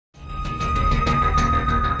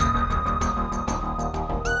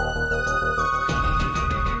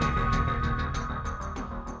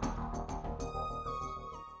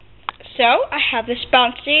So, I have this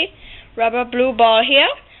bouncy rubber blue ball here.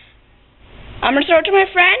 I'm going to throw it to my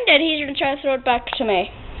friend, and he's going to try to throw it back to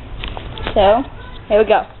me. So, here we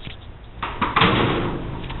go.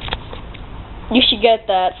 You should get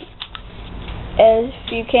that.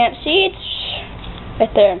 If you can't see, it's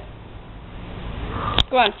right there.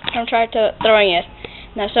 Go on, I'm trying to throwing it.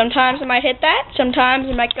 Now, sometimes I might hit that. Sometimes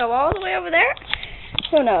it might go all the way over there.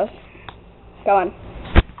 Who knows? Go on.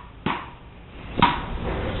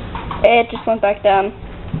 It just went back down.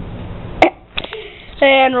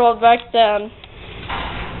 And rolled back down.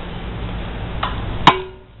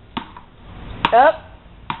 Up.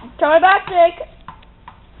 Coming back, Jake.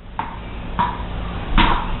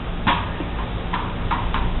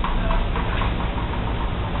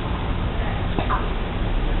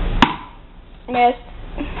 Missed.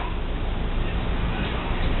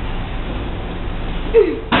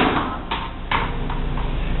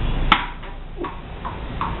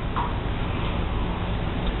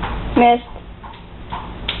 Missed.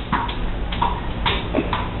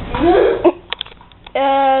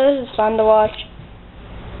 This is fun to watch.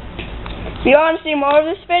 If you want to see more of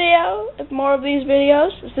this video, more of these videos,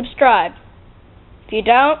 subscribe. If you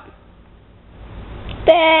don't,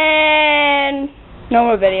 then no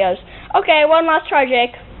more videos. Okay, one last try,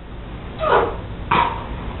 Jake.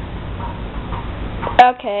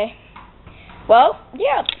 Okay. Well,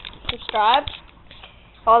 yeah, subscribe.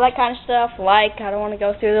 All that kind of stuff, like, I don't want to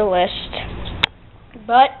go through the list.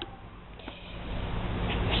 But,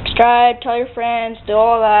 subscribe, tell your friends, do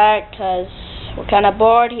all that, because we're kind of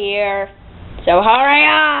bored here. So hurry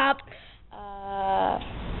up!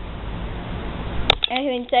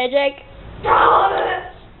 Anything to say, Jake?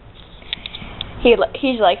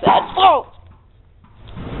 He's like that. Oh!